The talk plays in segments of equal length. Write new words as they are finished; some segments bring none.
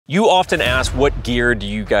You often ask, what gear do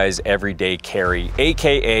you guys every day carry,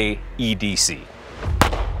 AKA EDC?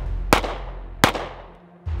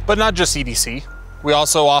 But not just EDC. We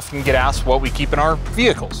also often get asked what we keep in our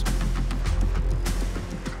vehicles.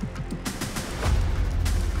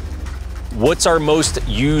 What's our most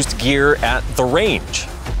used gear at the range?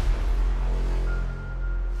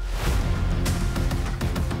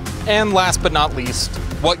 And last but not least,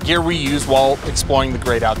 what gear we use while exploring the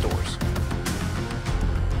great outdoors.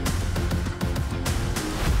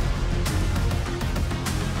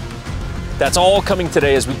 That's all coming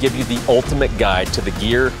today as we give you the ultimate guide to the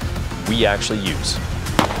gear we actually use.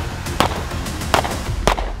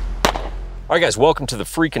 All right, guys, welcome to the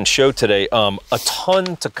freaking show today. A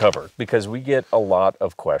ton to cover because we get a lot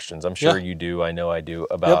of questions. I'm sure you do. I know I do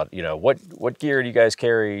about, you know, what gear do you guys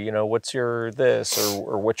carry? You know, what's your this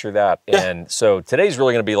or what's your that? And so today's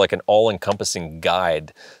really going to be like an all-encompassing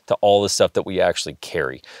guide to all the stuff that we actually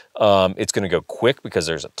carry. It's going to go quick because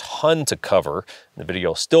there's a ton to cover. The video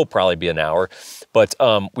will still probably be an hour, but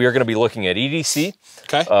we are going to be looking at EDC.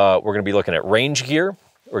 Okay. We're going to be looking at range gear.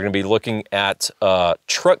 We're going to be looking at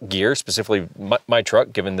truck gear, specifically my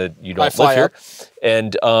truck, given that you don't live here,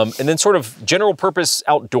 and then sort of general purpose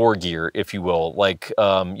outdoor gear, if you will, like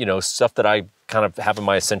you know, stuff that I kind of have in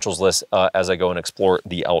my essentials list as I go and explore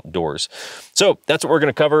the outdoors. So that's what we're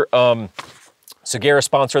going to cover. Ciguera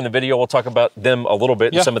sponsor in the video. We'll talk about them a little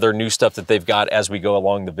bit and some of their new stuff that they've got as we go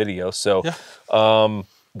along the video. So why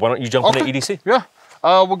don't you jump into EDC? Yeah,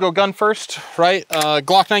 we'll go gun first, right?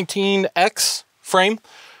 Glock 19X frame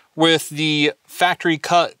with the factory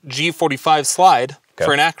cut G45 slide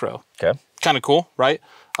for an acro. Okay. Kind of cool, right?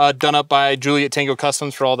 Done up by Juliet Tango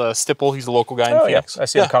Customs for all the stipple. He's a local guy in Phoenix. I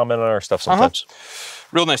see him comment on our stuff sometimes.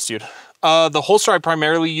 Real nice dude. The holster I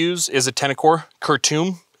primarily use is a Tenacor.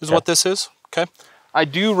 Khartoum is what this is. Okay. I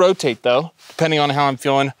do rotate though, depending on how I'm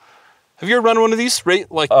feeling. Have you ever run one of these,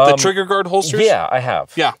 right? Like the trigger guard holsters? Yeah, I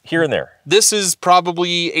have. Yeah. Here and there. This is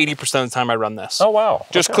probably 80% of the time I run this. Oh, wow.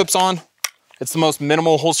 Just clips on. It's the most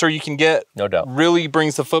minimal holster you can get. No doubt. Really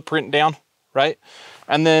brings the footprint down, right?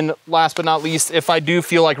 And then last but not least, if I do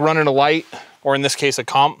feel like running a light, or in this case, a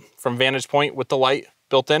comp from Vantage Point with the light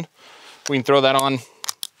built in, we can throw that on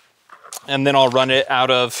and then I'll run it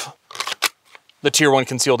out of the Tier 1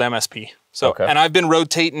 concealed MSP. So, and I've been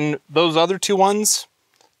rotating those other two ones,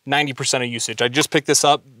 90% of usage. I just picked this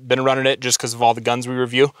up, been running it just because of all the guns we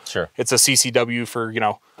review. Sure. It's a CCW for, you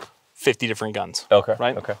know, 50 different guns. Okay.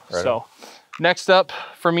 Right? Okay. Right. So next up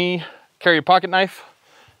for me, carry a pocket knife,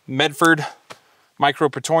 Medford Micro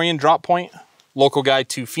Praetorian drop point, local guy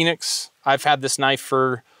to Phoenix. I've had this knife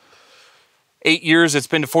for 8 years. It's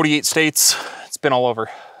been to 48 states. It's been all over.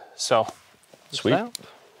 So sweet.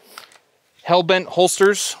 Hellbent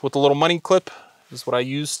holsters with a little money clip is what I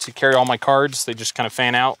use to carry all my cards. They just kind of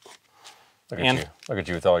fan out. Look at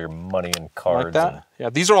you with all your money and cards. Like that. Yeah,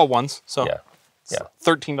 these are all ones. So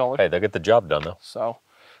 $13. Hey, they get the job done though. So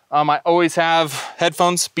I always have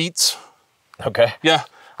headphones, Beats. Okay. Yeah,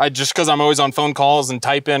 just because I'm always on phone calls and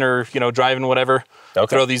typing or, you know, driving, whatever.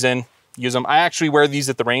 Throw these in, use them. I actually wear these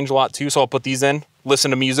at the range a lot too, so I'll put these in,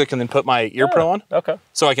 listen to music, and then put my ear pro on. Okay.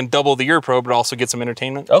 So I can double the ear pro, but also get some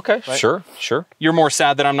entertainment. Okay, right? Sure. You're more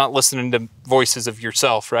sad that I'm not listening to voices of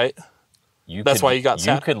yourself, right? That's why you got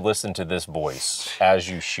sad. You could listen to this voice as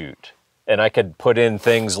you shoot. And I could put in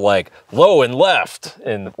things like low and left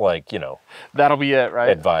and, like, you know. That'll be it, right?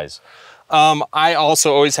 Advise. I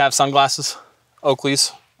also always have sunglasses,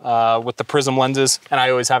 Oakley's, with the prism lenses, and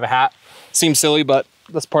I always have a hat. Seems silly, but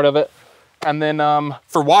that's part of it. And then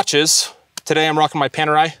for watches, today I'm rocking my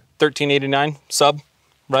Panerai 1389 sub,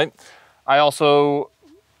 right? I also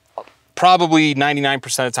probably 99%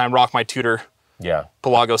 of the time rock my Tudor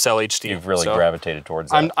Pelagos LHD. You've really gravitated towards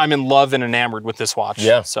that. I'm in love and enamored with this watch.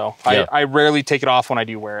 Yeah. So I rarely take it off when I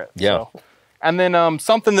do wear it. Yeah. So. And then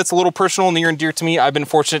something that's a little personal, near and dear to me, I've been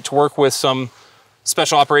fortunate to work with some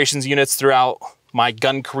special operations units throughout my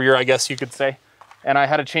gun career, I guess you could say. And I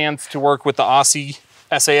had a chance to work with the Aussie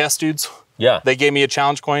SAS dudes. Yeah. They gave me a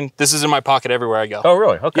challenge coin. This is in my pocket everywhere I go. Oh,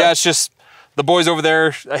 really? Okay. Yeah, it's just the boys over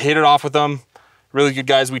there, I hit it off with them. Really good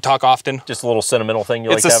guys. We talk often. Just a little sentimental thing you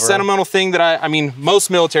like to have around? It's a sentimental thing that I mean, most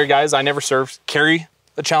military guys I never served carry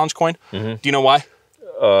a challenge coin. Do you know why?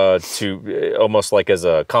 To almost like as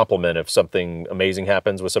a compliment if something amazing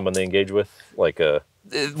happens with someone they engage with, like a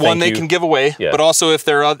one they can give away, but also if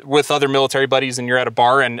they're with other military buddies and you're at a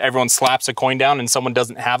bar and everyone slaps a coin down and someone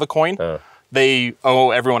doesn't have a coin, they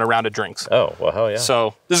owe everyone a round of drinks. Oh, well, hell yeah.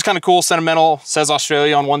 So this is kind of cool, sentimental, says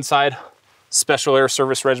Australia on one side, Special Air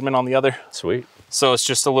Service Regiment on the other. Sweet. So it's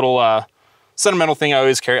just a little sentimental thing I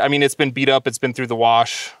always carry. I mean, it's been beat up, it's been through the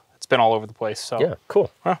wash, it's been all over the place. So yeah, cool.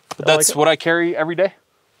 but that's what I carry every day.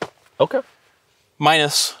 Okay.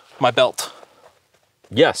 Minus my belt.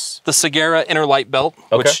 Yes. The Ciguera inner light belt,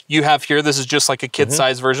 which you have here. This is just like a kid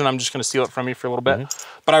size version. I'm just going to steal it from you for a little bit.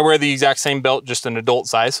 But I wear the exact same belt, just an adult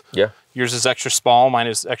size. Yeah. Yours is extra small. Mine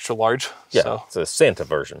is extra large. Yeah, so. it's a Santa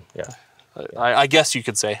version. Yeah. I guess you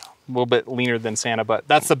could say. A little bit leaner than Santa, but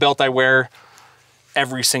that's the belt I wear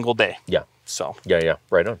every single day. Yeah. So. Yeah,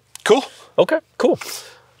 right on. Cool. Okay, cool.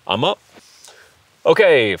 I'm up.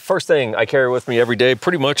 Okay, first thing I carry with me every day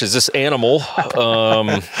pretty much is this animal.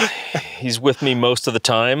 He's with me most of the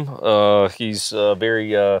time. He's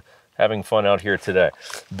very having fun out here today.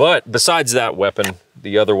 But besides that weapon,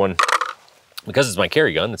 the other one, because it's my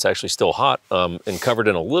carry gun, it's actually still hot and covered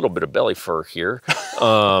in a little bit of belly fur here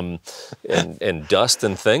and dust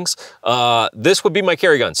and things. This would be my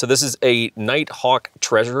carry gun. So this is a Nighthawk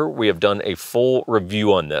Treasure. We have done a full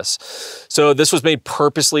review on this. So this was made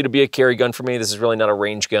purposely to be a carry gun for me. This is really not a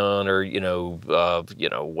range gun or,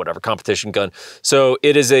 whatever competition gun. So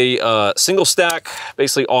it is a single stack,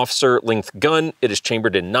 basically officer length gun. It is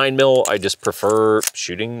chambered in 9mm. I just prefer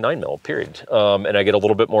shooting 9mm, period. And I get a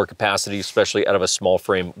little bit more capacity, especially out of a small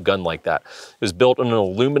frame gun like that. It was built on an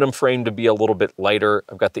aluminum frame to be a little bit lighter.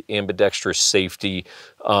 I've got the ambidextrous safety.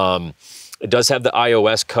 It does have the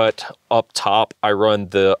iOS cut up top. I run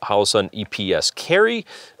the Holosun EPS carry.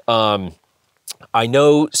 I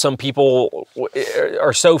know some people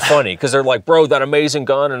are so funny because they're like, bro, that amazing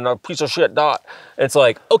gun and a piece of shit dot. And it's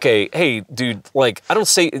like, okay, hey, dude, like, I don't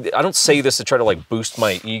say this to try to like boost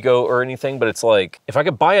my ego or anything, but it's like, if I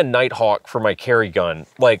could buy a Nighthawk for my carry gun,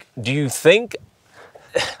 like, do you think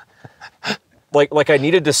like I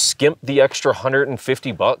needed to skimp the extra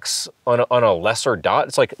 $150 on a lesser dot?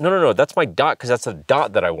 It's like, no, that's my dot because that's a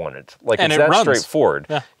dot that I wanted. Like, it's that straightforward.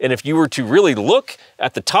 Yeah. And if you were to really look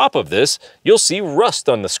at the top of this, you'll see rust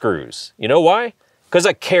on the screws. You know why? Because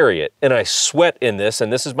I carry it and I sweat in this,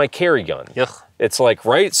 and this is my carry gun. Yuck. It's like,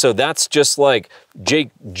 right? So that's just like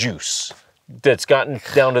Jake juice that's gotten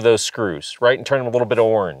down to those screws, right? And turn them a little bit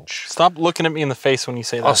orange. Stop looking at me in the face when you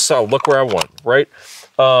say that. Oh, so look where I want, right?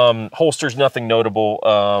 Holsters, nothing notable.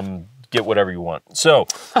 Get whatever you want. So,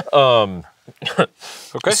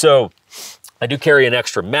 okay. So I do carry an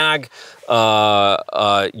extra mag,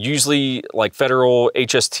 usually like Federal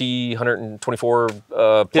HST 124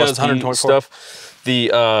 plus 124 stuff.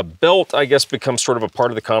 The belt, I guess, becomes sort of a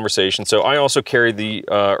part of the conversation. So I also carry the,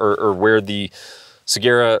 or wear the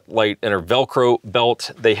Ciguera Light Inner Velcro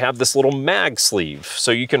belt. They have this little mag sleeve.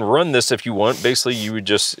 So you can run this if you want. Basically, you would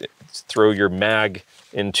just throw your mag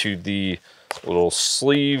into the little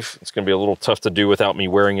sleeve. It's going to be a little tough to do without me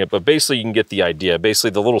wearing it, but basically you can get the idea. Basically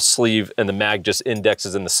the little sleeve and the mag just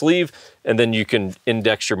indexes in the sleeve, and then you can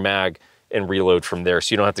index your mag and reload from there.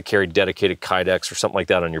 So you don't have to carry dedicated Kydex or something like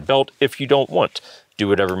that on your belt if you don't want. Do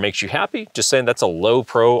whatever makes you happy. Just saying that's a low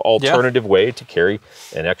pro alternative way to carry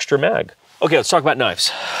an extra mag. Okay, let's talk about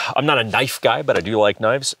knives. I'm not a knife guy, but I do like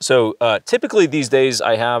knives. So typically these days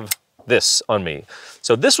I have this on me.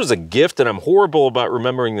 So this was a gift, and I'm horrible about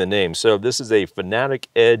remembering the name. So this is a Fanatic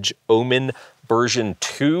Edge Omen version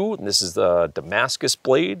 2. This is the Damascus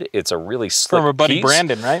blade. It's a really slick from our buddy piece.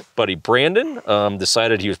 Brandon, right? Buddy Brandon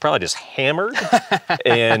decided he was probably just hammered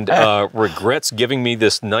and regrets giving me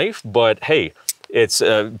this knife. But hey, it's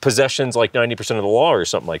possession's like 90% of the law or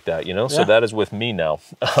something like that, you know? Yeah. So that is with me now.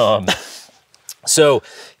 So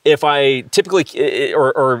if I typically,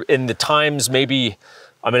 or in the times maybe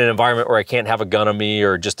I'm in an environment where I can't have a gun on me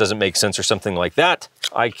or it just doesn't make sense or something like that,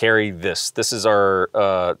 I carry this. This is our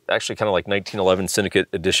actually kind of like 1911 Syndicate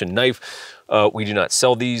edition knife. We do not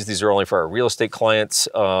sell these. These are only for our real estate clients.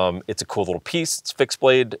 It's a cool little piece. It's fixed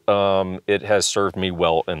blade. It has served me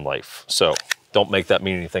well in life. So don't make that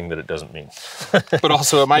mean anything that it doesn't mean. But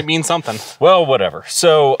also it might mean something. Well, whatever.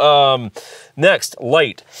 So next,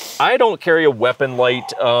 light. I don't carry a weapon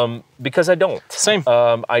light because I don't. Same.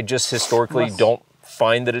 I just historically don't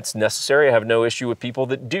find that it's necessary. I have no issue with people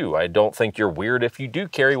that do. I don't think you're weird if you do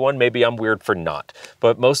carry one. Maybe I'm weird for not.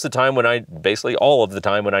 But most of the time basically all of the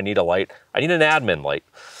time when I need a light, I need an admin light.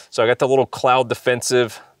 So I got the little Cloud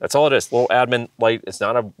Defensive. That's all it is, little admin light. It's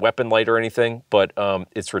not a weapon light or anything, but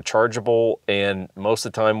it's rechargeable. And most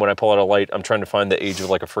of the time when I pull out a light, I'm trying to find the age of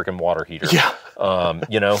like a freaking water heater. Yeah.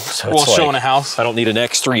 You know, so while showing a house. I don't need an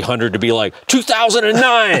X300 to be like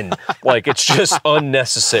 2009. Like it's just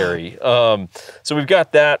unnecessary. So we've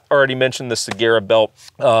got that. Already mentioned the Ciguera belt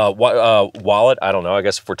wallet. I don't know. I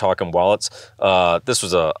guess if we're talking wallets, this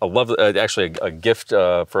was a lovely, actually a gift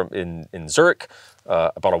from in Zurich.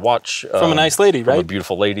 I bought a watch from a nice lady, right? A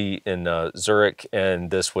beautiful lady in Zurich,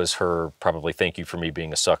 and this was her probably thank you for me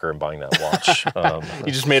being a sucker and buying that watch.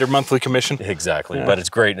 You just made her monthly commission. Exactly, yeah. But it's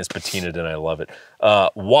great and it's patinaed and I love it.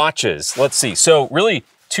 Watches, let's see. So really,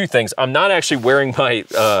 two things. I'm not actually wearing my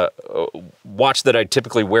watch that I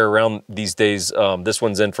typically wear around these days. This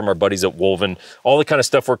one's in from our buddies at Woven. All the kind of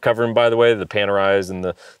stuff we're covering, by the way, the Panerais and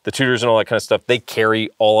the Tudors and all that kind of stuff, they carry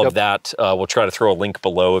all of that. We'll try to throw a link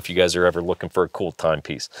below if you guys are ever looking for a cool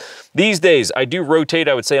timepiece. These days, I do rotate.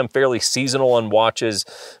 I would say I'm fairly seasonal on watches,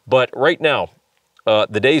 but right now,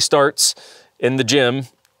 the day starts in the gym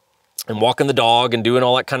and walking the dog and doing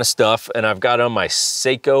all that kind of stuff. And I've got on my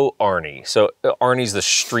Seiko Arnie. So Arnie's the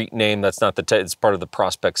street name. That's not it's part of the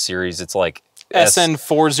Prospect series. It's like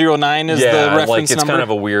SN409 is the reference like it's number. kind of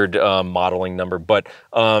a weird modeling number. But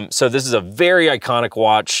so this is a very iconic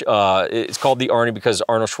watch. It's called the Arnie because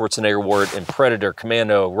Arnold Schwarzenegger wore it in Predator,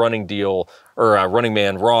 Commando, Running Deal, or Running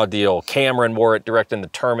Man, Raw Deal. Cameron wore it directing the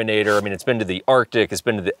Terminator. I mean, it's been to the Arctic. It's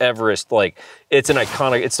been to the Everest. Like, it's an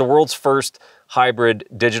iconic, it's the world's first hybrid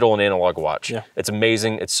digital and analog watch. Yeah. It's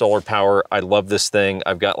amazing. It's solar power. I love this thing.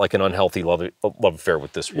 I've got like an unhealthy love affair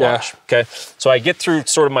with this watch. Yeah. Okay. So I get through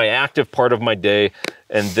sort of my active part of my day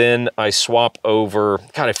and then I swap over.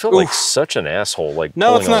 God, I feel like such an asshole. Like,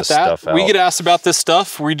 no, it's all not this that. Stuff out. We get asked about this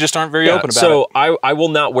stuff. We just aren't very open about it. So I will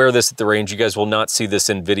not wear this at the range. You guys will not see this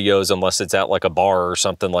in videos unless it's at like a bar or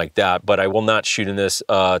something like that. But I will not shoot in this.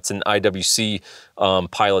 It's an IWC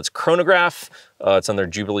Pilot's chronograph. It's on their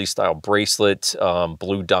Jubilee style bracelet,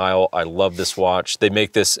 blue dial. I love this watch. They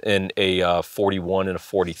make this in a 41 and a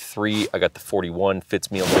 43. I got the 41,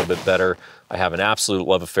 fits me a little bit better. I have an absolute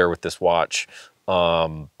love affair with this watch,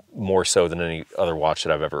 more so than any other watch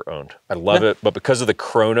that I've ever owned. I love it, but because of the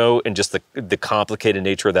chrono and just the complicated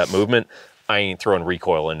nature of that movement, I ain't throwing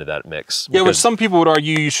recoil into that mix. Yeah, which some people would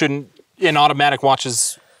argue you shouldn't, in automatic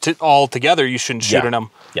watches all together, you shouldn't shoot in them.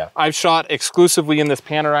 Yeah. I've shot exclusively in this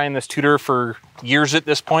Panerai and this Tudor for years at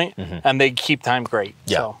this point, and they keep time great.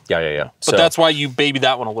 Yeah, so. yeah. But that's why you baby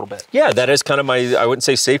that one a little bit. Yeah, that is kind of my, I wouldn't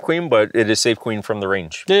say safe queen, but it is safe queen from the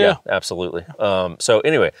range. Yeah, absolutely. So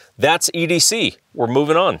anyway, that's EDC. We're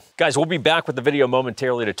moving on. Guys, we'll be back with the video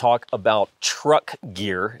momentarily to talk about truck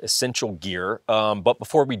gear, essential gear. But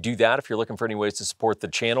before we do that, if you're looking for any ways to support the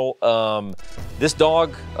channel, this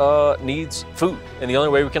dog needs food. And the only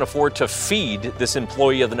way we can afford to feed this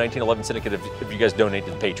employee of the 1911 Syndicate if you guys donate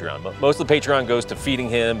to the Patreon. Most of the Patreon goes to feeding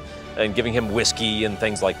him and giving him whiskey and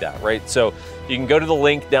things like that, right? So you can go to the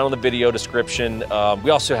link down in the video description.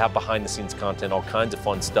 We also have behind the scenes content, all kinds of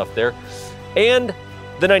fun stuff there. And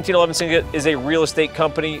the 1911 Syndicate is a real estate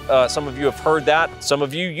company. Some of you have heard that. Some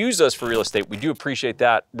of you use us for real estate. We do appreciate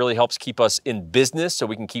that. Really helps keep us in business so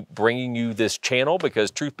we can keep bringing you this channel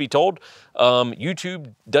because truth be told,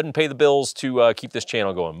 YouTube doesn't pay the bills to keep this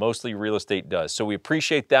channel going. Mostly real estate does. So we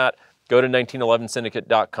appreciate that. Go to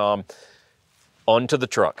 1911syndicate.com. Onto the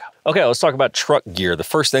truck. Okay, let's talk about truck gear. The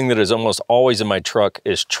first thing that is almost always in my truck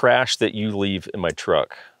is trash that you leave in my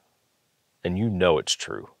truck. And you know it's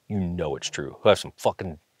true. You know it's true. I have some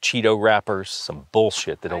fucking Cheeto wrappers, some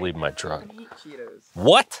bullshit that I leave in my truck. I eat Cheetos.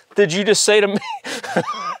 What did you just say to me?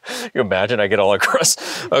 You imagine I get all across?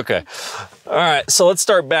 Okay. All right, so let's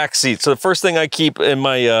start back seat. So the first thing I keep in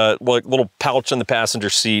my like little pouch in the passenger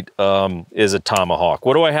seat is a tomahawk.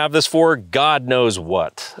 What do I have this for? God knows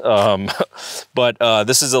what. But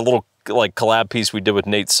this is a little like collab piece we did with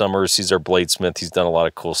Nate Summers. He's our bladesmith. He's done a lot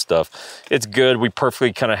of cool stuff. It's good. We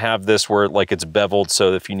perfectly kind of have this where like it's beveled,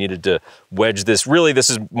 so if you needed to wedge this, really this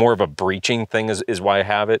is more of a breaching thing is why I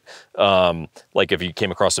have it. Like if you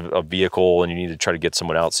came across a vehicle and you needed to try to get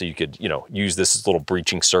someone out, so you could, you know, use this as a little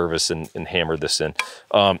breaching service and hammer this in.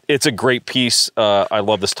 It's a great piece. I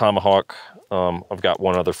love this tomahawk. I've got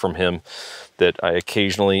one other from him that I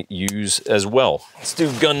occasionally use as well. Let's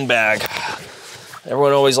do gun bag.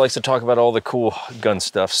 Everyone always likes to talk about all the cool gun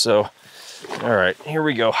stuff, so all right, here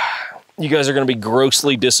we go. You guys are gonna be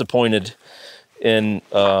grossly disappointed in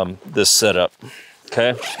this setup,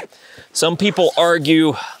 okay? Some people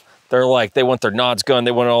argue, they're like, they want their nods gun,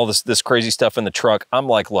 they want all this crazy stuff in the truck. I'm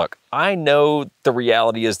like, look, I know the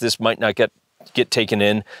reality is this might not get taken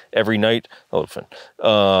in every night.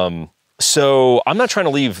 So I'm not trying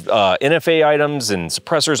to leave NFA items and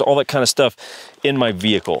suppressors, all that kind of stuff in my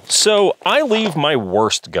vehicle. So I leave my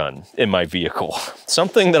worst gun in my vehicle.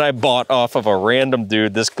 Something that I bought off of a random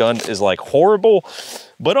dude. This gun is like horrible,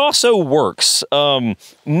 but also works.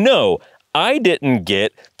 No, I didn't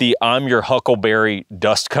get the I'm Your Huckleberry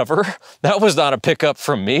dust cover. That was not a pickup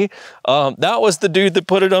from me. That was the dude that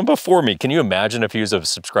put it on before me. Can you imagine if he was a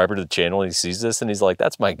subscriber to the channel and he sees this and he's like,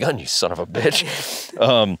 that's my gun, you son of a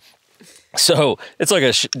bitch. So it's like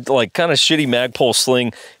a like kind of shitty Magpul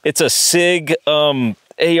sling. It's a Sig AR.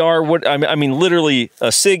 I mean, literally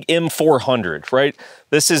a Sig M400, right?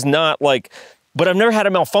 This is not like, but I've never had a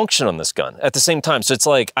malfunction on this gun at the same time. So it's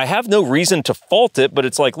like, I have no reason to fault it, but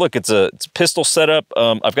it's like, look, it's a pistol setup.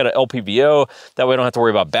 I've got an LPVO. That way I don't have to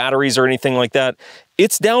worry about batteries or anything like that.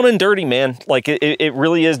 It's down and dirty, man. Like it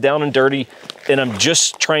really is down and dirty. And I'm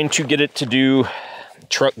just trying to get it to do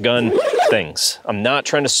truck gun things. I'm not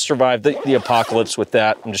trying to survive the apocalypse with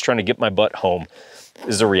that. I'm just trying to get my butt home.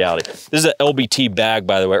 This is the reality. This is an LBT bag,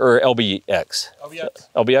 by the way, or LBX.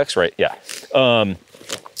 LBX, right, yeah.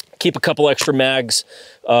 Keep a couple extra mags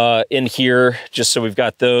in here, just so we've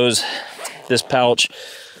got those. This pouch,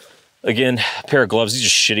 again, a pair of gloves. These are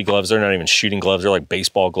shitty gloves. They're not even shooting gloves. They're like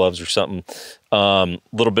baseball gloves or something.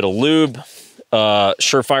 Little bit of lube,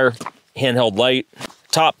 Surefire handheld light,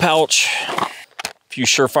 top pouch, a few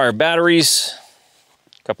Surefire batteries,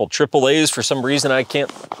 a couple AAAs for some reason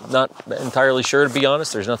not entirely sure, to be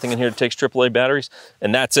honest. There's nothing in here that takes AAA batteries,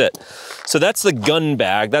 and that's it. So that's the gun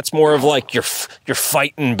bag. That's more of like your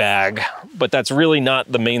fighting bag, but that's really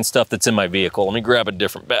not the main stuff that's in my vehicle. Let me grab a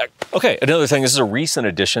different bag. Okay, another thing, this is a recent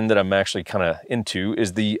addition that I'm actually kind of into,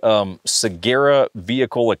 is the Ciguera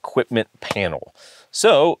vehicle equipment panel.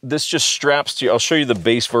 So this just straps to you. I'll show you the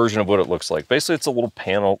base version of what it looks like. Basically, it's a little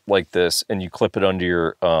panel like this, and you clip it under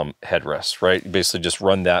your headrest, right? You basically just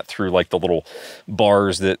run that through like the little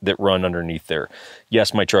bars that run underneath there.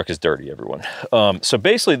 Yes, my truck is dirty, everyone. So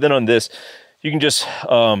basically then on this, you can just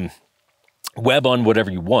web on whatever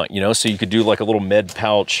you want, you know? So you could do like a little med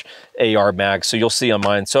pouch AR mag. So you'll see on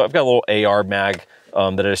mine. So I've got a little AR mag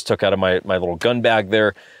that I just took out of my little gun bag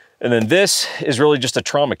there. And then this is really just a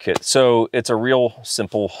trauma kit. So it's a real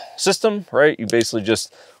simple system, right? You basically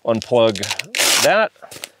just unplug that,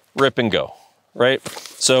 rip and go, right?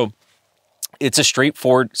 So it's a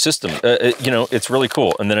straightforward system. You know, it's really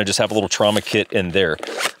cool. And then I just have a little trauma kit in there.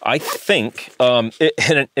 I think,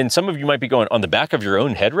 and some of you might be going, on the back of your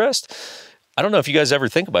own headrest? I don't know if you guys ever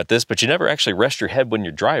think about this, but you never actually rest your head when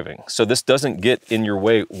you're driving. So this doesn't get in your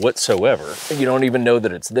way whatsoever. You don't even know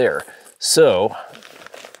that it's there. So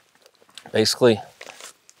basically,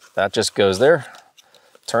 that just goes there.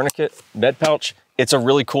 Tourniquet, med pouch. It's a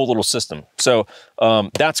really cool little system. So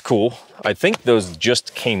that's cool. I think those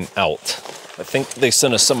just came out. I think they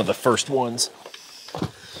sent us some of the first ones.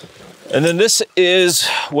 And then this is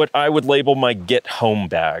what I would label my get home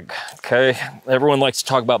bag, okay? Everyone likes to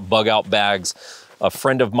talk about bug out bags. A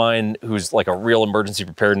friend of mine who's like a real emergency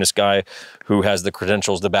preparedness guy who has the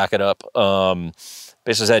credentials to back it up,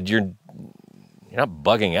 basically said, you're not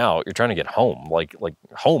bugging out, you're trying to get home. Like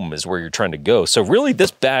home is where you're trying to go. So really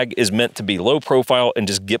this bag is meant to be low profile and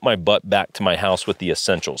just get my butt back to my house with the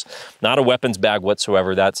essentials. Not a weapons bag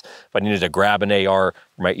whatsoever. That's, if I needed to grab an AR or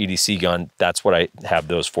my EDC gun, that's what I have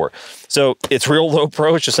those for. So it's real low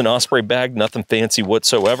pro, it's just an Osprey bag, nothing fancy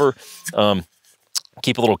whatsoever.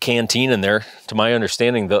 Keep a little canteen in there. To my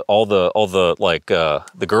understanding, all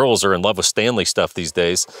the girls are in love with Stanley stuff these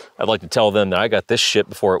days. I'd like to tell them that I got this shit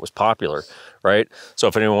before it was popular, right? So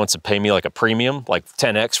if anyone wants to pay me like a premium, like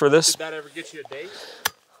 10x for this. Did that ever get you a date?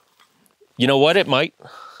 You know what? It might.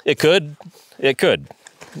 It could. It could,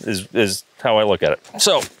 is how I look at it.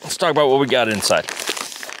 So let's talk about what we got inside.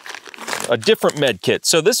 A different med kit.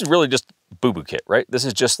 So this is really just boo-boo kit, right? This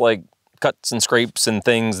is just like cuts and scrapes and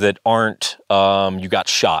things that aren't you got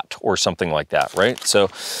shot or something like that, right? So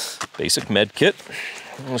basic med kit.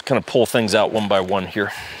 Let's kind of pull things out one by one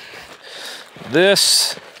here.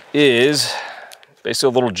 This is basically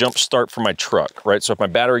a little jump start for my truck, right? So if my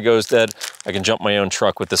battery goes dead, I can jump my own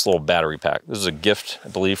truck with this little battery pack. This is a gift, I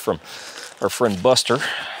believe, from our friend Buster.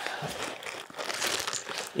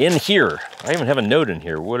 In here, I even have a note in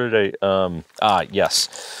here. What did I,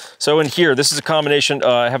 yes. So in here, this is a combination.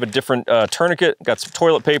 I have a different tourniquet, got some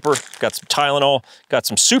toilet paper, got some Tylenol, got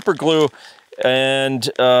some super glue, and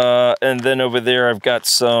then over there I've got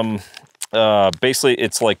some, basically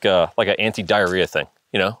it's like an anti-diarrhea thing,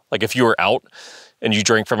 you know? Like if you were out and you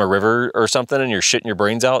drink from a river or something and you're shitting your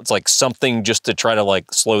brains out, it's like something just to try to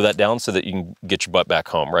like slow that down so that you can get your butt back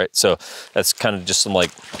home, right? So that's kind of just some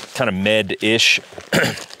like kind of med-ish,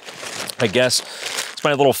 I guess. It's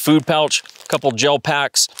my little food pouch, couple gel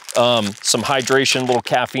packs, some hydration, little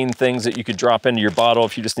caffeine things that you could drop into your bottle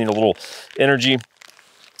if you just need a little energy,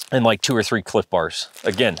 and like 2 or 3 Cliff Bars.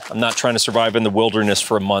 Again, I'm not trying to survive in the wilderness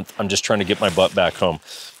for a month. I'm just trying to get my butt back home.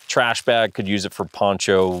 Trash bag, could use it for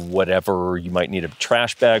poncho, whatever you might need a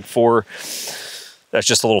trash bag for. That's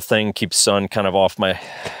just a little thing, keeps sun kind of off my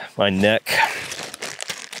neck.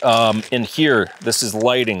 In here, this is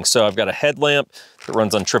lighting. So I've got a headlamp that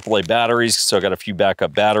runs on AAA batteries. So I got a few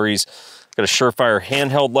backup batteries. Got a Surefire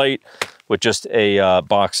handheld light with just a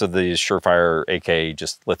box of the Surefire, aka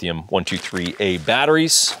just lithium 123A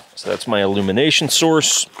batteries. So that's my illumination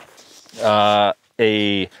source.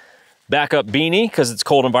 A backup beanie because it's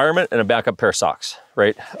cold environment, and a backup pair of socks,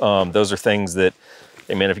 right? Those are things that,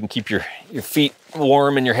 hey man, if you can keep your feet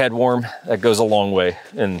warm and your head warm, that goes a long way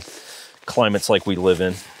in climates like we live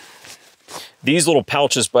in. These little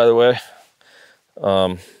pouches, by the way,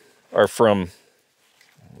 are from,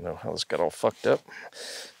 I don't know how this got all fucked up.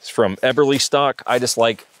 It's from Eberly stock. I just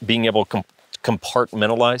like being able to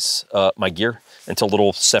compartmentalize my gear into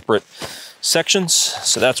little separate sections.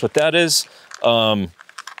 So that's what that is.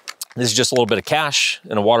 This is just a little bit of cash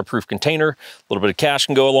in a waterproof container. A little bit of cash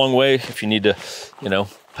can go a long way if you need to, you know,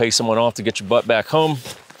 pay someone off to get your butt back home.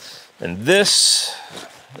 And this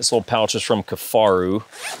little pouch is from Kafaru.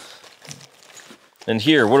 And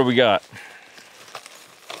here, what do we got?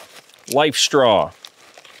 Life Straw,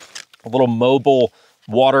 a little mobile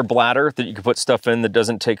water bladder that you can put stuff in that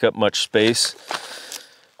doesn't take up much space.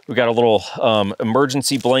 We got a little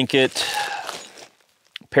emergency blanket,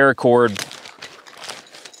 paracord,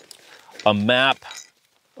 a map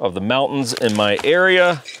of the mountains in my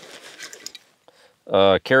area,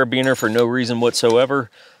 a carabiner for no reason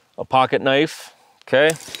whatsoever, a pocket knife,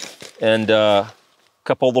 okay, and a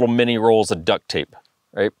couple little mini rolls of duct tape,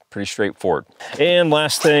 right? Pretty straightforward. And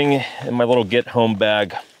last thing in my little get home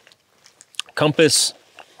bag, compass,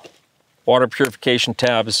 water purification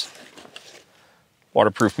tabs,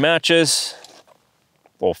 waterproof matches,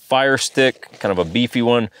 little fire stick, kind of a beefy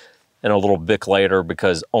one, and a little Bic lighter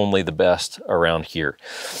because only the best around here.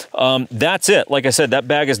 That's it. Like I said, that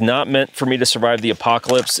bag is not meant for me to survive the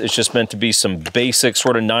apocalypse. It's just meant to be some basic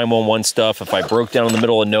sort of 911 stuff. If I broke down in the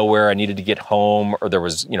middle of nowhere, I needed to get home, or there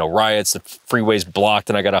was, you know, riots, the freeway's blocked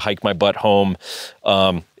and I got to hike my butt home.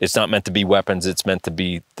 It's not meant to be weapons. It's meant to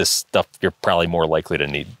be the stuff you're probably more likely to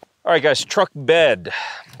need. All right, guys, truck bed.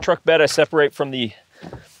 Truck bed I separate from the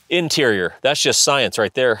interior. That's just science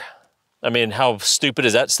right there. I mean, how stupid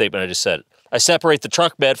is that statement I just said? I separate the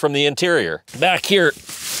truck bed from the interior. Back here,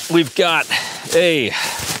 we've got a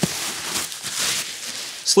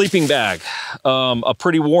sleeping bag, a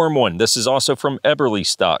pretty warm one. This is also from Eberly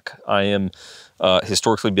stock. I am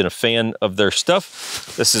historically been a fan of their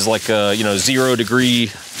stuff. This is like a, you know, 0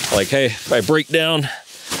 degree, like, hey, if I break down,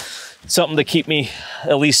 something to keep me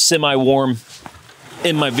at least semi-warm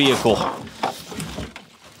in my vehicle.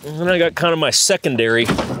 And then I got kind of my secondary,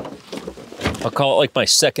 I'll call it like my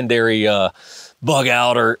secondary bug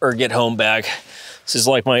out or get home bag. This is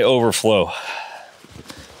like my overflow.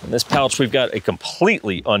 In this pouch, we've got a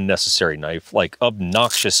completely unnecessary knife, like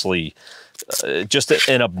obnoxiously, just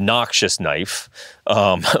an obnoxious knife.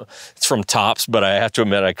 It's from Tops, but I have to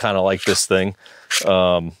admit, I kind of like this thing.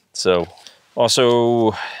 So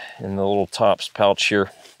also in the little Tops pouch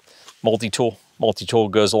here, multi-tool. Multi-tool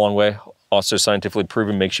goes a long way. Also scientifically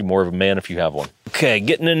proven, makes you more of a man if you have one. Okay,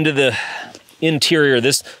 getting into the interior,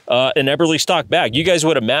 this an Eberly stock bag. You guys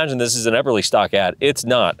would imagine this is an Eberly stock ad. It's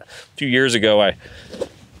not. 2 years ago, I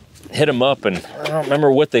hit them up and I don't remember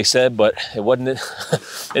what they said, but it wasn't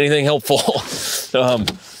anything helpful.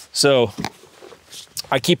 So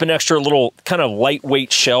I keep an extra little kind of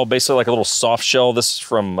lightweight shell, basically like a little soft shell. This is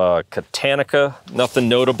from Katanica. Nothing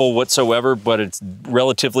notable whatsoever, but it's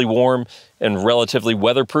relatively warm and relatively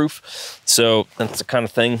weatherproof. So that's the kind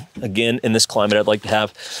of thing, again, in this climate I'd like to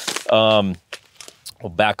have. A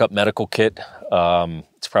backup medical kit.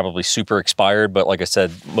 It's probably super expired, but like I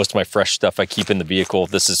said, most of my fresh stuff I keep in the vehicle.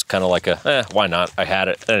 This is kind of like a, why not? I had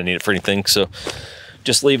it, I didn't need it for anything, so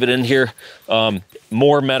just leave it in here.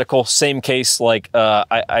 More medical, same case, like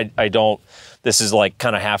I don't, this is like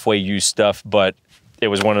kind of halfway used stuff, but it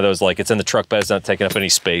was one of those, like, it's in the truck bed, it's not taking up any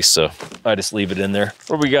space, so I just leave it in there.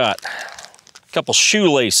 What do we got? A couple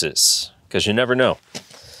shoelaces, because you never know.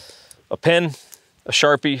 A pen, a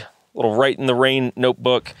Sharpie, little Write in the Rain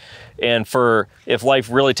notebook, and for if life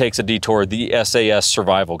really takes a detour, the SAS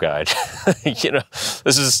survival guide. You know,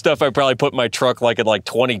 this is stuff I probably put in my truck like in like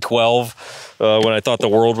 2012 when I thought the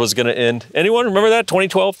world was going to end. Anyone remember that?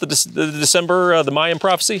 2012, the December, the Mayan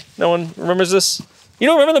prophecy? No one remembers this? You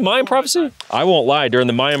don't remember the Mayan prophecy? I won't lie, during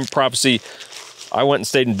the Mayan prophecy, I went and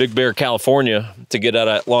stayed in Big Bear, California to get out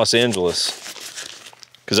of Los Angeles,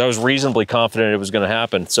 because I was reasonably confident it was going to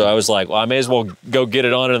happen. So I was like, well, I may as well go get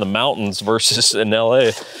it on in the mountains versus in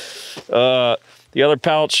LA. The other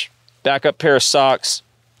pouch, backup pair of socks,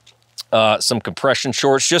 some compression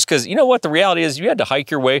shorts, just because, you know what, the reality is you had to hike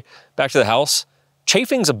your way back to the house.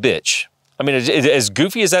 Chafing's a bitch. I mean, as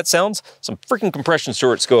goofy as that sounds, some freaking compression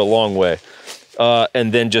shorts go a long way.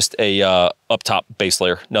 And then just a up top base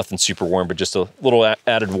layer. Nothing super warm, but just a little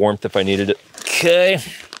added warmth if I needed it. Okay.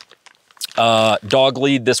 Dog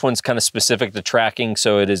lead, this one's kind of specific to tracking,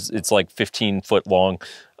 so it's like 15 foot long.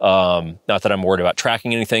 Not that I'm worried about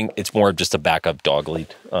tracking anything, it's more of just a backup dog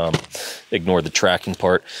lead. Ignore the tracking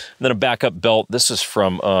part. And then a backup belt. This is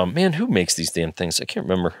from, man, who makes these damn things? I can't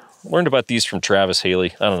remember. Learned about these from Travis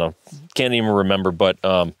Haley. I don't know, can't even remember, but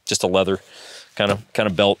just a leather kind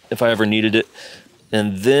of belt if I ever needed it.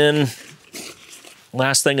 And then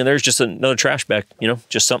last thing, and there's just another trash bag, you know,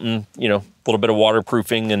 just something, you know, a little bit of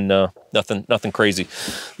waterproofing and nothing crazy.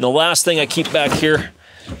 And the last thing I keep back here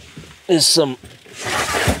is some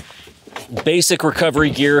basic recovery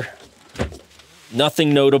gear.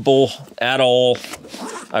 Nothing notable at all.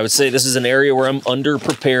 I would say this is an area where I'm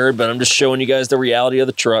underprepared, but I'm just showing you guys the reality of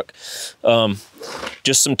the truck.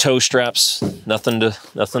 Just some tow straps, nothing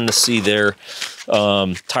to see there.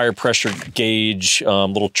 Tire pressure gauge,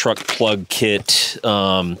 little truck plug kit,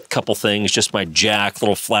 couple things, just my jack,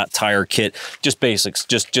 little flat tire kit, just basics,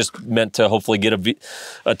 just meant to hopefully get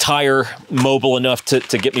a tire mobile enough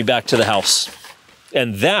to get me back to the house.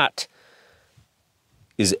 And that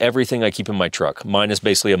is everything I keep in my truck. Mine is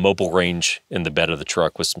basically a mobile range in the bed of the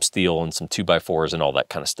truck with some steel and some 2x4s and all that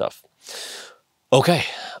kind of stuff. Okay,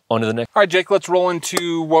 on to the next. All right, Jake, let's roll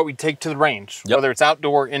into what we take to the range, whether it's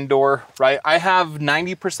outdoor, indoor, right? I have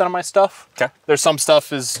 90% of my stuff. Okay. There's some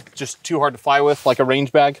stuff is just too hard to fly with, like a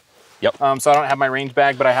range bag. Yep. So I don't have my range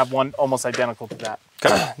bag, but I have one almost identical to that.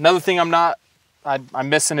 Okay. Another thing I'm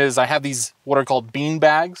missing is I have these what are called bean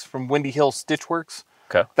bags from Windy Hill Stitchworks.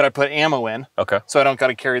 Okay. That I put ammo in. Okay. So I don't got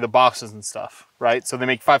to carry the boxes and stuff, right? So they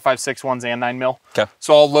make 5.56 ones and 9mm. Okay.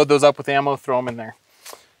 So I'll load those up with ammo, throw them in there.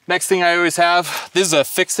 Next thing I always have, this is a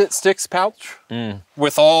Fix-It Sticks pouch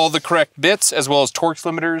with all the correct bits as well as Torx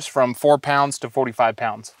limiters from 4 pounds to 45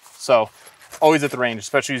 pounds. So always at the range,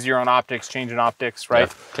 especially as you're on optics, changing optics, right?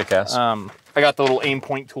 Yeah, kick ass. I got the little aim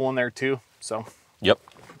point tool in there too, so. Yep.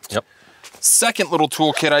 Second little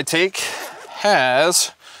toolkit I take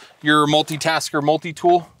has your multitasker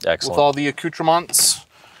multi-tool with all the accoutrements,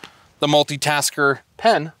 the multitasker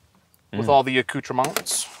pen with all the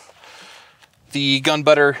accoutrements, the gun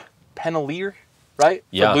butter penalier, right?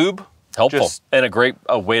 Yeah. For lube. Helpful. And a great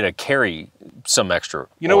way to carry some extra.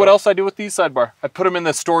 You know what else I do with these, sidebar? I put them in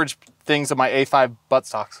the storage things of my A5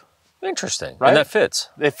 buttstocks. Interesting. Right? And that fits.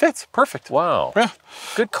 It fits. Perfect. Wow. Yeah.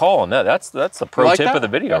 Good call on that. That's the pro tip of the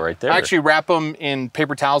video right there. I actually wrap them in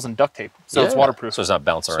paper towels and duct tape, so it's waterproof. So it's not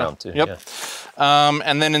bouncing around too. Yep. Yeah.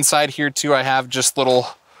 And then inside here too, I have just little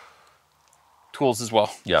tools as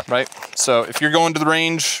well. Yeah. Right? So if you're going to the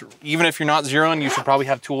range, even if you're not zeroing, you should probably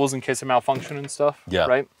have tools in case of malfunction and stuff. Yeah.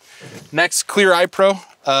 Right? Next, Clear Eye Pro.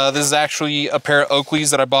 This is actually a pair of Oakleys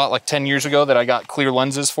that I bought like 10 years ago that I got clear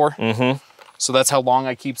lenses for. Mm-hmm. So that's how long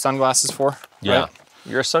I keep sunglasses for. Yeah. Right?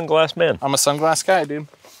 You're a sunglass man. I'm a sunglass guy, dude.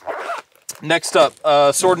 Next up,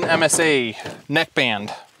 Sword and MSA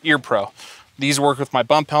neckband ear pro. These work with my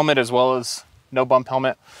bump helmet as well as no bump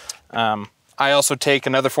helmet. I also take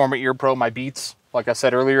another form of ear pro, my Beats, like I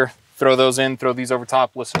said earlier, throw those in, throw these over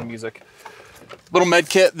top, listen to music. Little med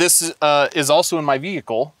kit. This is also in my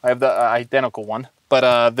vehicle. I have the identical one,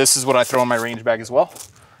 but this is what I throw in my range bag as well.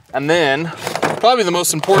 And then probably the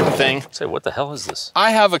most important thing. Say, what the hell is this?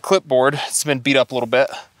 I have a clipboard. It's been beat up a little bit,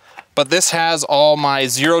 but this has all my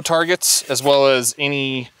zero targets as well as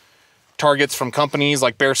any targets from companies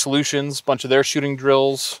like Bear Solutions, a bunch of their shooting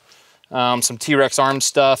drills, some T-Rex Arms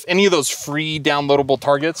stuff. Any of those free downloadable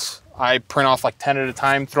targets, I print off like 10 at a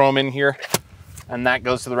time, throw them in here, and that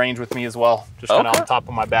goes to the range with me as well, just kind of on top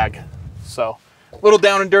of my bag. So a little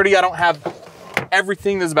down and dirty. I don't have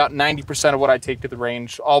everything. There's about 90% of what I take to the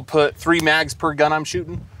range. I'll put 3 mags per gun I'm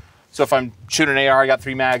shooting. So if I'm shooting an AR, I got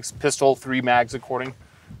 3 mags, pistol, 3 mags according.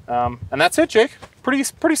 And that's it, Jake.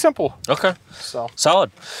 Pretty simple. Okay. So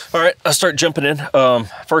solid. All right, I'll start jumping in.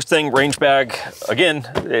 First thing, range bag. Again,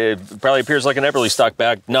 it probably appears like an Everly stock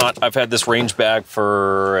bag. Not. I've had this range bag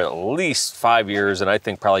for at least 5 years, and I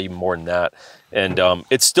think probably even more than that. And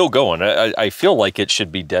it's still going. I feel like it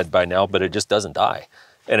should be dead by now, but it just doesn't die.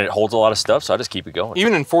 And it holds a lot of stuff, so I just keep it going.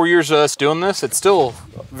 Even in 4 years of us doing this, it's still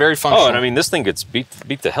very functional. Oh, and I mean, this thing gets beat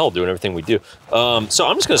to hell doing everything we do. So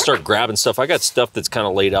I'm just gonna start grabbing stuff. I got stuff that's kind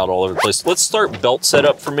of laid out all over the place. Let's start belt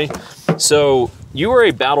setup for me. So you were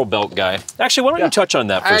a battle belt guy. Actually, why don't you touch on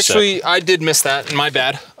that for a sec? Actually, I did miss that, my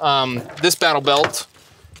bad. This battle belt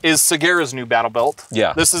is Ciguera's new battle belt.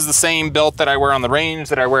 Yeah. This is the same belt that I wear on the range,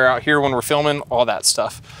 that I wear out here when we're filming, all that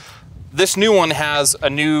stuff. This new one has a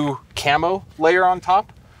new camo layer on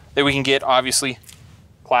top that we can get, obviously,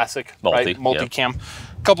 classic, multi-cam.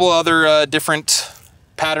 A couple other different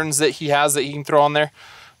patterns that he has that he can throw on there,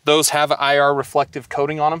 those have IR reflective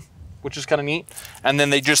coating on them, which is kind of neat. And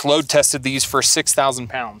then they just load tested these for 6,000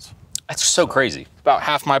 pounds. That's so crazy. About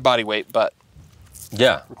half my body weight, but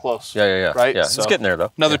yeah, we're close. Yeah. Right? Yeah, So it's getting there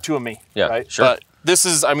though. Another two of me. Yeah, right? sure. But this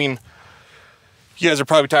is, I mean, you guys are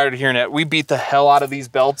probably tired of hearing it. We beat the hell out of these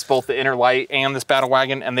belts, both the inner light and this battle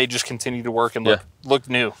wagon, and they just continue to work and look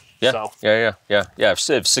new. Yeah, So. yeah. If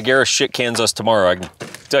Ciguera shit cans us tomorrow, I can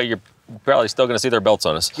tell you, you're probably still going to see their belts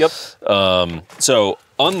on us. Yep. So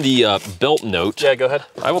on the belt note, Yeah, go ahead.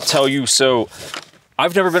 I will tell you. So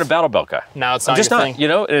I've never been a battle belt guy. No, it's not just your not. thing. You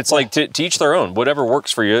know, and it's like to each their own. Whatever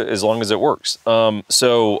works for you, as long as it works.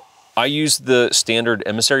 So I use the standard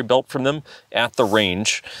Emissary belt from them at the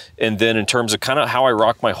range. And then in terms of kind of how I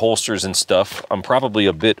rock my holsters and stuff, I'm probably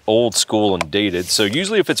a bit old school and dated. So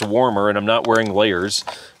usually if it's warmer and I'm not wearing layers,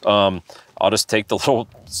 I'll just take the little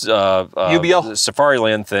UBL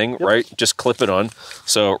Safariland thing, right? Just clip it on.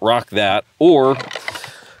 So rock that. Or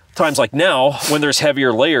times like now, when there's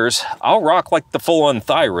heavier layers, I'll rock like the full-on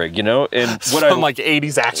thigh rig, you know? And what From like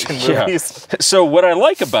 80s action movies. Yeah. So what I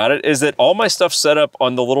like about it is that all my stuff's set up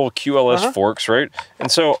on the little QLS forks, right?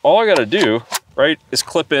 And so all I gotta do, right, is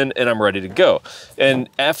clip in and I'm ready to go. And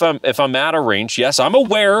if I'm at a range, yes, I'm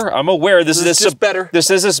aware this is just better.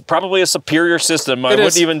 This is probably a superior system. I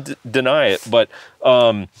wouldn't even deny it. But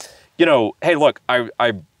you know, hey, look,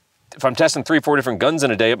 if I'm testing 3-4 different guns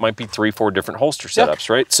in a day, it might be 3-4 different holster setups,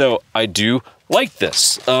 right? So I do like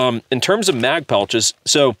this. In terms of mag pouches,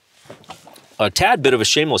 so a tad bit of a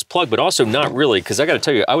shameless plug, but also not really, because I got to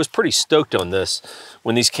tell you, I was pretty stoked on this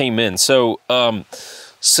when these came in. So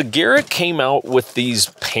Ciguera came out with these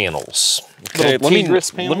panels. Okay, let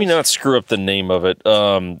me not screw up the name of it.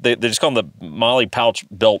 They just call them the Molly pouch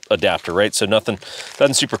belt adapter, right? So nothing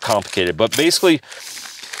super complicated, but basically,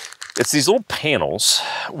 it's these little panels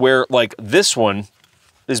where, like, this one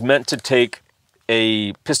is meant to take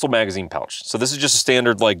a pistol magazine pouch. So this is just a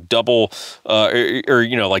standard, like, double, or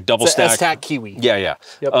you know, like double stack. S-Tac Kiwi. Yeah.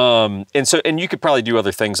 Yep. And you could probably do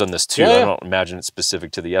other things on this too. Yeah. I don't imagine it's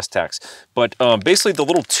specific to the S-Tacs. But basically, the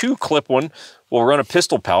little 2-clip one will run a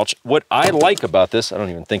pistol pouch. What I like about this, I don't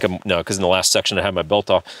even think because in the last section I had my belt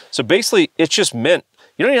off. So basically, it's just meant,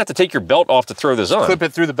 you don't even have to take your belt off to throw this on. Clip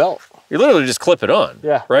it through the belt. You literally just clip it on,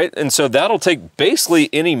 yeah, right? And so that'll take basically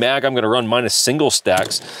any mag I'm gonna run minus single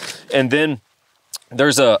stacks. And then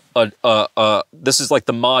there's this is like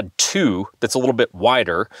the mod 2 that's a little bit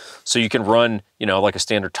wider. So you can run, you know, like a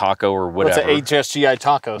standard taco or whatever. It's an HSGI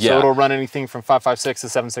taco, so it'll run anything from 5.56 to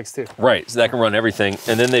 7.62. Right, so that can run everything.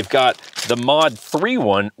 And then they've got the mod 3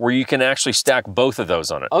 one where you can actually stack both of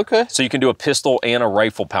those on it. Okay. So you can do a pistol and a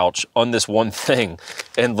rifle pouch on this one thing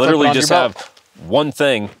and literally just have one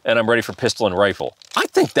thing and I'm ready for pistol and rifle. I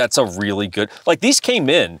think that's a really good, like these came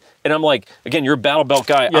in and I'm like, again, you're a battle belt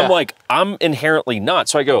guy. Yeah. I'm like, I'm inherently not.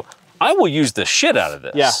 So I go, I will use the shit out of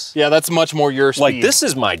this. Yeah, that's much more your speed. Like this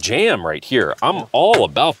is my jam right here. I'm all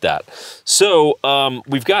about that. So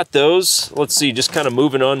we've got those. Let's see, just kind of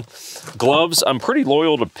moving on. Gloves, I'm pretty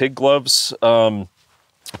loyal to pig gloves.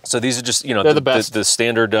 So these are just, you know, the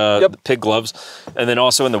standard pig gloves. And then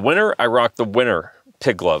also in the winter, I rock the winter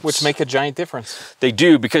pig gloves. Which make a giant difference. They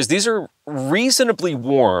do, because these are reasonably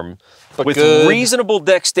warm, but with reasonable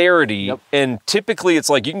dexterity. And typically it's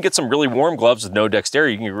like you can get some really warm gloves with no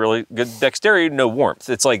dexterity. You can get really good dexterity, no warmth.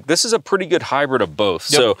 It's like, this is a pretty good hybrid of both.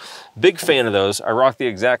 So big fan of those. I rock the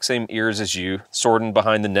exact same ears as you, swording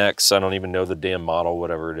behind the necks. I don't even know the damn model,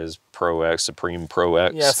 whatever it is, Pro X, Supreme Pro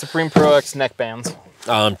X. Yeah, Supreme Pro X neck bands.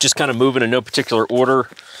 Just kind of moving in no particular order.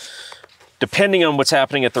 Depending on what's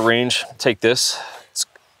happening at the range, take this. It's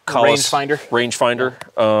Rangefinder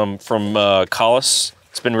from Collis.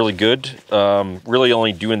 It's been really good. Really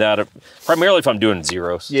only doing that primarily if I'm doing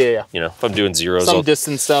zeros. Yeah. You know, if I'm doing zeros. Some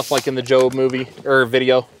distance stuff like in the Job movie or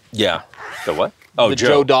video. Yeah. The what? Oh, the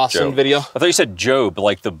Joe Dawson video. I thought you said Job,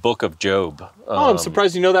 like the book of Job. Oh, I'm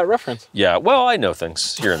surprised you know that reference. Yeah, well, I know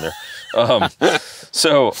things here and there.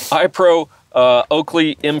 So iPro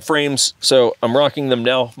Oakley M-frames. So I'm rocking them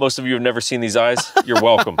now. Most of you have never seen these eyes. You're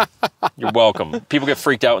welcome. You're welcome. People get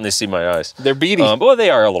freaked out when they see my eyes. They're beady. Well, they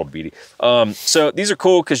are a little beady. So these are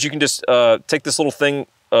cool because you can just take this little thing,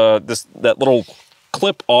 that little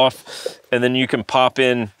clip off, and then you can pop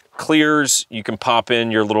in clears. You can pop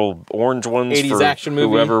in your little orange ones 80s for action movie.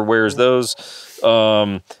 Whoever wears those.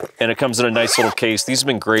 And it comes in a nice little case. These have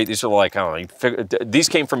been great. These are like, I don't know, these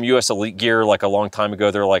came from US Elite Gear like a long time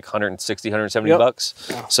ago. They're like 160, 170 bucks.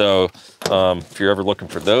 Yeah. So if you're ever looking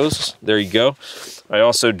for those, there you go. I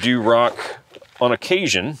also do rock, on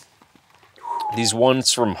occasion, these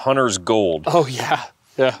ones from Hunter's Gold. Oh, yeah.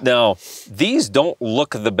 Yeah. Now, these don't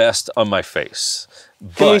look the best on my face.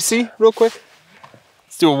 Can we see real quick?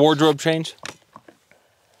 Let's do a wardrobe change.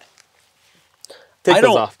 Take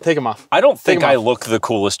those off. Take them off. I don't think I look the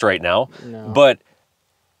coolest right now, but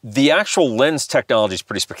the actual lens technology is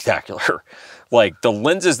pretty spectacular. Like, the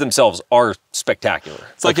lenses themselves are spectacular.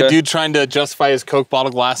 It's like a dude trying to justify his Coke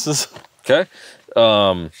bottle glasses. Okay.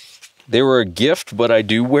 They were a gift, but I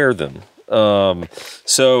do wear them.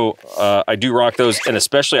 So I do rock those, and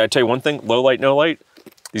especially, I tell you one thing, low light, no light,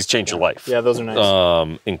 these change your life. Yeah, those are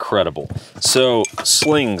nice. Incredible. So,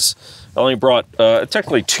 slings. I only brought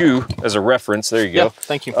technically 2 as a reference. There you go. Yeah,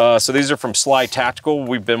 thank you. So these are from Sly Tactical.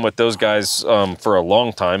 We've been with those guys for a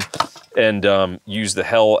long time and use the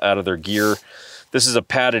hell out of their gear. This is a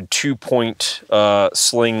padded 2-point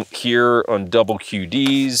sling here on double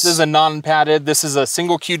QDs. This is a non-padded. This is a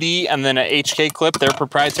single QD and then an HK clip, their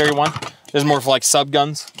proprietary one. This is more for like sub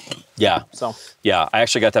guns. Yeah. So. Yeah, I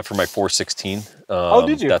actually got that for my 416. Oh,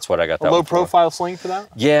 did you? That's what I got that a low profile sling for that?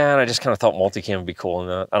 Yeah, and I just kind of thought multicam would be cool,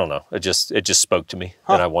 and I don't know. It just spoke to me,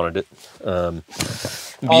 and I wanted it.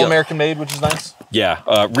 All American made, which is nice. Yeah,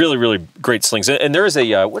 really, really great slings. And there is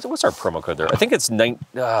a what's our promo code there? I think it's it's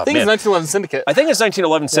 1911 Syndicate. I think it's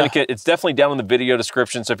 1911 Syndicate. Yeah. It's definitely down in the video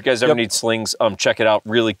description. So if you guys ever need slings, check it out.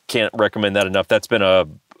 Really can't recommend that enough. That's been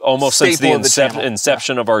almost since the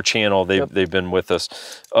inception of our channel. They've been with us.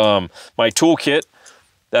 My toolkit.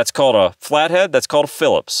 That's called a flathead. That's called a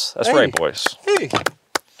Phillips. That's right, boys. Hey.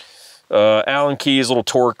 Allen keys, little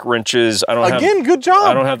torque wrenches. Good job.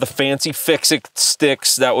 I don't have the fancy fix-it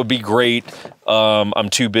sticks. That would be great. I'm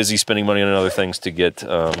too busy spending money on other things to get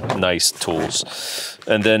nice tools.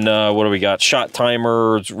 And then what do we got? Shot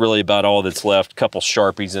timer is really about all that's left. Couple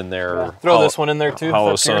Sharpies in there. Yeah. Throw this one in there too.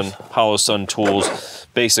 Hollow Sun tools,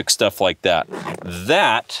 basic stuff like that.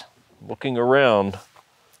 Looking around.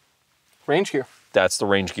 Range gear. That's the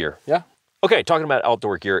range gear. Yeah. Okay, talking about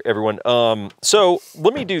outdoor gear, everyone. So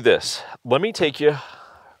let me do this. Let me take you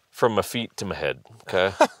from my feet to my head,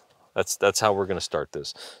 okay? That's how we're gonna start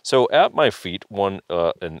this. So at my feet, an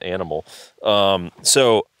animal.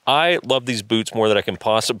 So I love these boots more than I can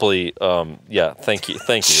possibly, yeah, thank you.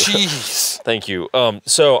 Jeez. Thank you.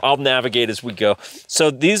 So I'll navigate as we go.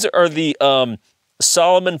 So these are the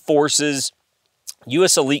Salomon Forces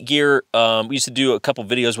US Elite Gear. We used to do a couple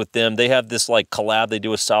videos with them. They have this like collab they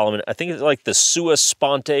do with Salomon. I think it's like the Sua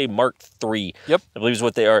Sponte Mark III. Yep. I believe is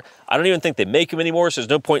what they are. I don't even think they make them anymore, so there's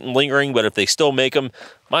no point in lingering, but if they still make them,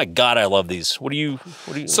 my God, I love these. What do you?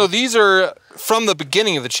 So these are from the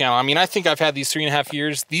beginning of the channel. I mean, I think I've had these 3.5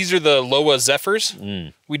 years. These are the Loa Zephyrs.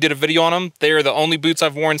 We did a video on them. They are the only boots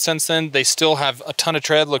I've worn since then. They still have a ton of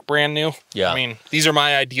tread, look brand new. Yeah. I mean, these are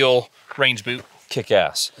my ideal range boot. Kick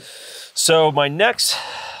ass. So my next...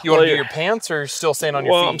 You want to do your pants or still staying on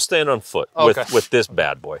your feet? Well, I'm staying on foot with this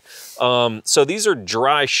bad boy. So these are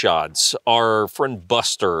dry shods. Our friend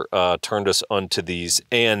Buster turned us onto these.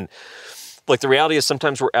 And like the reality is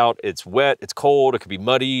sometimes we're out, it's wet, it's cold, it could be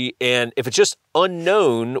muddy. And if it's just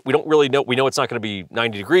unknown, we don't really know. We know it's not going to be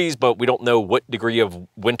 90 degrees, but we don't know what degree of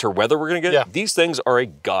winter weather we're going to get. Yeah. These things are a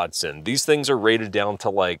godsend. These things are rated down to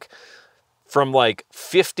like... from like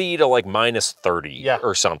 50 to like minus 30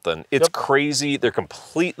 or something. It's crazy. They're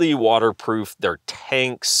completely waterproof. They're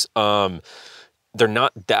tanks. They're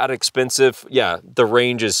not that expensive. Yeah, the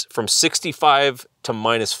range is from 65 to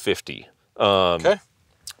minus 50. Okay.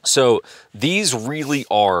 So these really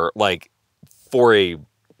are like, for a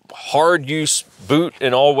hard use boot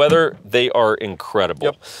in all weather, they are incredible.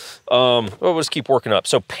 Yep. Well, we'll just keep working up.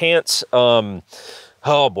 So pants,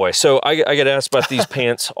 oh boy, so I get asked about these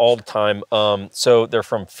pants all the time. So they're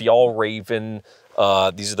from Fjallraven.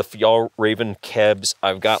 These are the Fjallraven Kebs.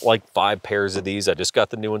 I've got like 5 pairs of these. I just got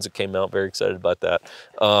the new ones that came out. Very excited about that.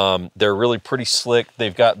 They're really pretty slick.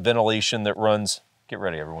 They've got ventilation that runs. Get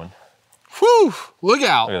ready, everyone. Whew! Look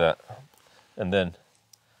out! Look at that. And then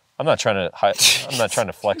I'm not trying to hide. I'm not trying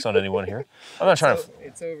to flex on anyone here. I'm not trying to.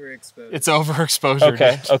 It's overexposure. It's overexposure.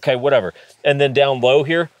 Okay. Dude. Okay. Whatever. And then down low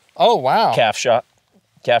here. Oh wow. Calf shot.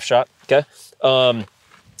 Okay.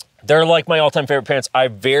 They're like my all-time favorite pants. I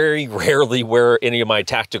very rarely wear any of my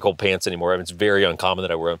tactical pants anymore. I mean, it's very uncommon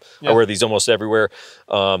that I wear them. Yeah. I wear these almost everywhere.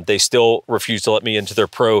 They still refuse to let me into their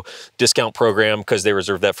pro discount program because they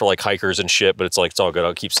reserve that for like hikers and shit, but it's like, it's all good.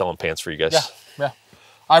 I'll keep selling pants for you guys. Yeah.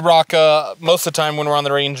 I rock, most of the time when we're on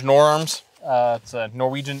the range, Norarms. It's a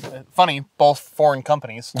Norwegian, funny, both foreign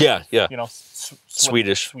companies. Yeah. You know,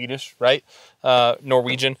 Swedish, right?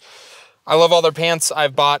 Norwegian. I love all their pants.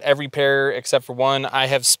 I've bought every pair except for one. I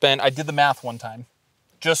did the math one time,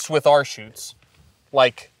 just with our shoots,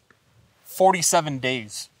 like 47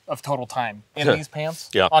 days of total time in these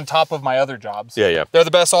pants. Yeah. On top of my other jobs. Yeah, yeah. They're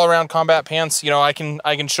the best all around combat pants. You know, I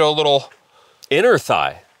can show a little inner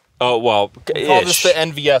thigh. Oh well, we call this the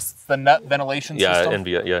NVS, it's the net ventilation system.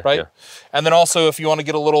 Yeah, NVS, right. Yeah. And then also, if you want to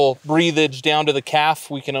get a little breathage down to the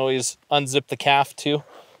calf, we can always unzip the calf too,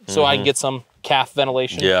 so I can get some calf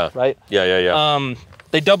ventilation. Yeah. Right. Yeah.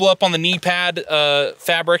 They double up on the knee pad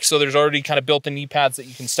fabric, so there's already kind of built-in knee pads that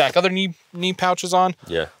you can stack other knee pouches on.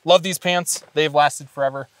 Yeah. Love these pants. They've lasted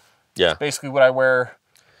forever. Yeah. It's basically what I wear,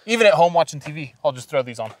 even at home watching TV. I'll just throw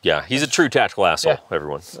these on. Yeah. He's a true tactical asshole.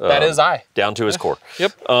 Everyone. That is I. Down to his core.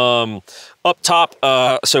 Yep. Up top.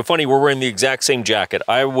 So funny. We're wearing the exact same jacket.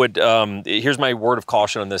 I would. Here's my word of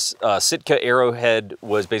caution on this. Sitka Arrowhead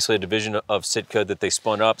was basically a division of Sitka that they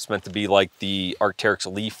spun up. It's meant to be like the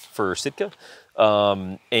Arc'teryx Leaf for Sitka.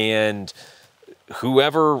 And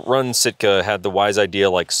whoever runs Sitka had the wise idea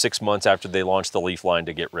like 6 months after they launched the Leaf line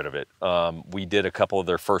to get rid of it. We did a couple of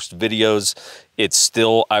their first videos. It's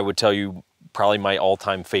still, I would tell you, probably my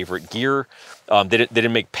all-time favorite gear. They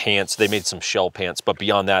didn't make pants. They made some shell pants, but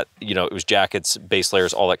beyond that, you know, it was jackets, base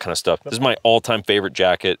layers, all that kind of stuff. This is my all-time favorite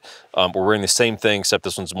jacket. We're wearing the same thing, except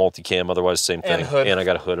this one's multicam. Otherwise, same thing. And I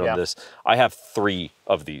got a hood on this. I have 3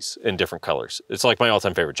 of these in different colors. It's like my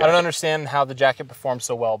all-time favorite jacket. I don't understand how the jacket performs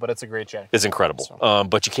so well, but it's a great jacket. It's incredible,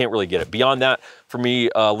 but you can't really get it. Beyond that, for me,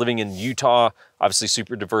 living in Utah, obviously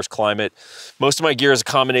super diverse climate. Most of my gear is a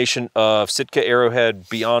combination of Sitka Arrowhead,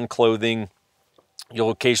 Beyond clothing. You'll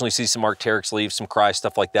occasionally see some Arc'teryx leaves, some Cry,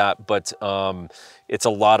 stuff like that, but it's a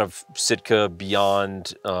lot of Sitka,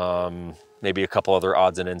 Beyond, maybe a couple other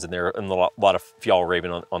odds and ends in there, and a lot of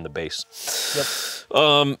Fjallraven on the base.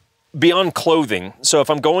 Yep. Beyond clothing, so if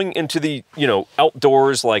I'm going into the, you know,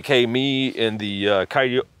 outdoors, like, hey, me and the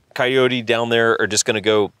coyote down there are just gonna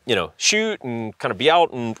go, you know, shoot and kind of be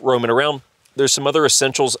out and roaming around, there's some other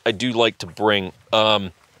essentials I do like to bring.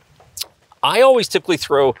 I always typically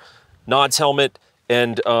throw Nod's helmet,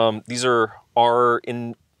 and these are our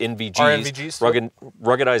NVGs,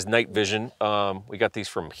 ruggedized night vision. We got these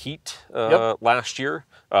from Heat last year.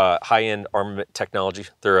 High-end armament technology.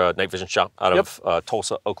 They're a night vision shop out of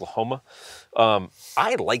Tulsa, Oklahoma.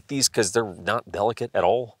 I like these because they're not delicate at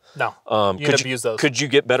all. No, you could use those. Could you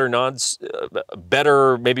get better nods?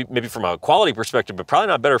 Better, maybe from a quality perspective, but probably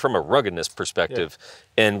not better from a ruggedness perspective.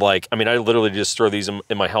 Yeah. And like, I mean, I literally just throw these in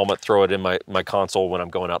my helmet, throw it in my console when I'm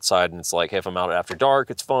going outside, and it's like, hey, if I'm out after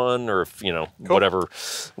dark, it's fun, or if, you know, whatever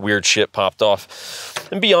weird shit popped off.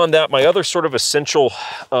 And beyond that, my other sort of essential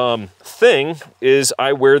thing is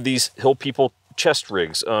I wear these Hill People chest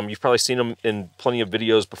rigs. You've probably seen them in plenty of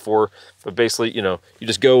videos before, but basically, you know, you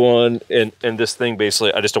just go on, and this thing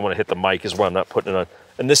basically, I just don't want to hit the mic is why I'm not putting it on.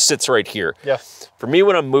 And this sits right here. Yeah. For me,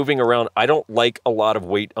 when I'm moving around, I don't like a lot of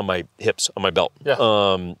weight on my hips, on my belt. Yeah.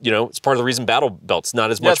 You know, it's part of the reason battle belts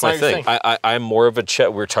not as much my thing. I'm more of a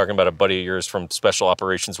chest. We were talking about a buddy of yours from Special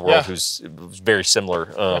Operations World who's very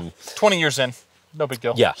similar. 20 years in. No big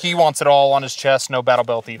deal. Yeah. He wants it all on his chest, no battle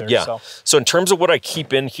belt either. Yeah. So in terms of what I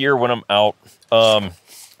keep in here when I'm out,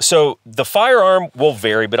 so the firearm will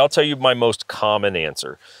vary, but I'll tell you my most common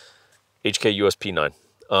answer. HK USP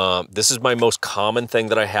 9. This is my most common thing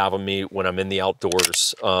that I have on me when I'm in the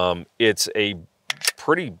outdoors. It's a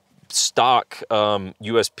pretty stock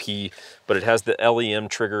USP, but it has the LEM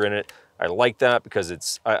trigger in it. I like that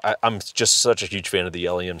because I'm just such a huge fan of the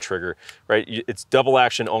LEM trigger, right? It's double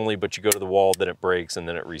action only, but you go to the wall, then it breaks, and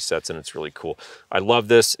then it resets, and it's really cool. I love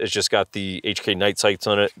this. It's just got the HK night sights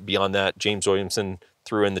on it. Beyond that, James Williamson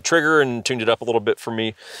threw in the trigger and tuned it up a little bit for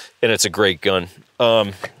me, and it's a great gun.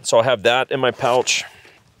 So I'll have that in my pouch.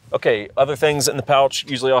 Okay, other things in the pouch,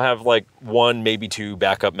 usually I'll have like 1, maybe 2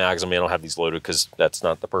 backup mags. I mean, I don't have these loaded because that's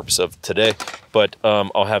not the purpose of today, but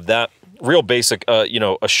I'll have that. Real basic, you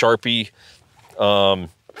know, a Sharpie, and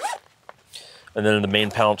then in the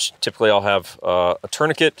main pouch, typically I'll have a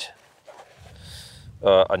tourniquet,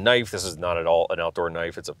 a knife. This is not at all an outdoor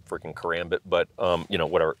knife. It's a freaking karambit, but you know,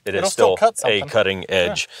 whatever. It'll is still a cutting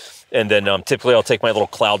edge. Yeah. And then typically I'll take my little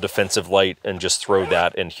cloud defensive light and just throw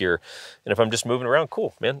that in here. And if I'm just moving around,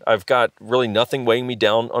 cool, man. I've got really nothing weighing me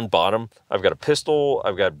down on bottom. I've got a pistol.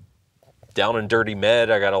 I've got down and dirty med,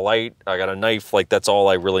 I got a light, I got a knife, like that's all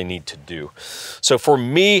I really need to do. So for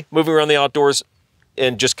me, moving around the outdoors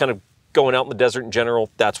and just kind of going out in the desert in general,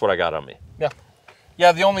 that's what I got on me. Yeah.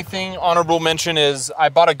 Yeah, the only thing, honorable mention, is I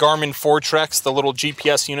bought a Garmin Fortrex, the little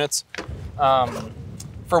GPS units,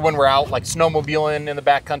 for when we're out, like snowmobiling in the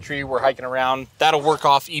backcountry, we're hiking around. That'll work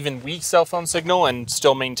off even weak cell phone signal and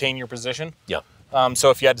still maintain your position. Yeah. So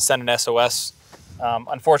if you had to send an SOS,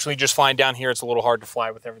 unfortunately, just flying down here, it's a little hard to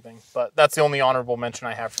fly with everything. But that's the only honorable mention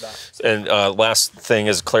I have for that. And last thing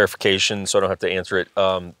is clarification, so I don't have to answer it.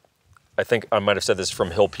 I think I might have said this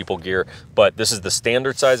from Hill People Gear, but this is the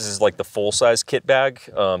standard size. This is like the full size kit bag.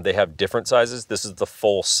 They have different sizes. This is the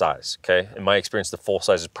full size, okay? In my experience, the full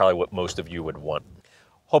size is probably what most of you would want.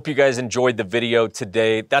 Hope you guys enjoyed the video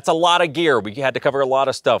today. That's a lot of gear. We had to cover a lot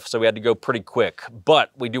of stuff, so we had to go pretty quick.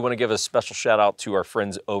 But we do want to give a special shout out to our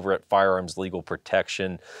friends over at Firearms Legal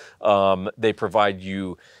Protection. They provide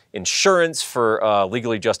you insurance for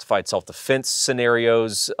legally justified self-defense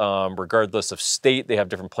scenarios, regardless of state. They have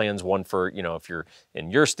different plans, one for, you know, if you're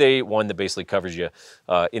in your state, one that basically covers you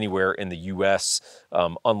anywhere in the US,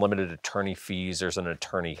 unlimited attorney fees. There's an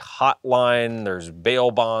attorney hotline, there's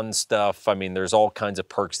bail bond stuff. I mean, there's all kinds of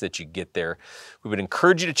perks that you get there. We would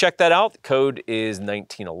encourage you to check that out. The code is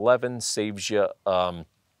 1911, saves you a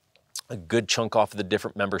good chunk off of the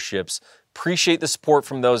different memberships. Appreciate the support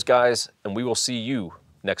from those guys, and we will see you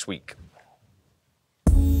next week.